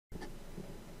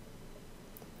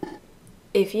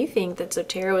If you think that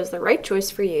Zotero is the right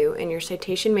choice for you and your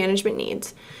citation management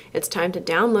needs, it's time to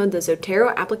download the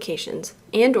Zotero applications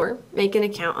and/or make an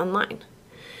account online.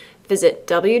 Visit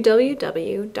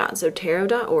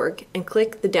www.zotero.org and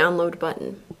click the Download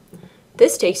button.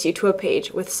 This takes you to a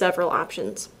page with several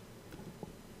options.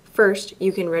 First,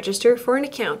 you can register for an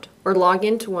account or log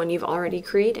into one you've already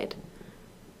created.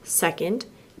 Second,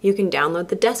 you can download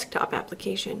the desktop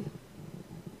application.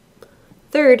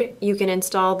 Third, you can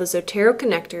install the Zotero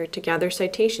connector to gather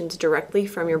citations directly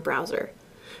from your browser.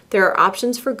 There are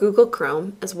options for Google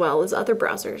Chrome as well as other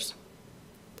browsers.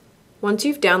 Once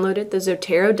you've downloaded the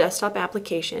Zotero desktop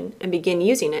application and begin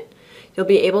using it, you'll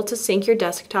be able to sync your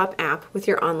desktop app with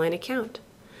your online account.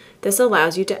 This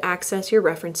allows you to access your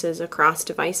references across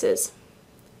devices.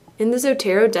 In the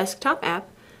Zotero desktop app,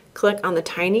 click on the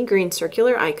tiny green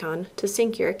circular icon to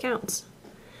sync your accounts.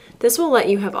 This will let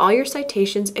you have all your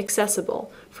citations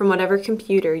accessible from whatever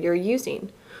computer you're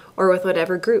using or with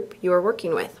whatever group you are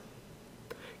working with.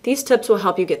 These tips will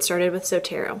help you get started with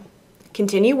Zotero.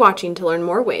 Continue watching to learn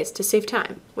more ways to save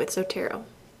time with Zotero.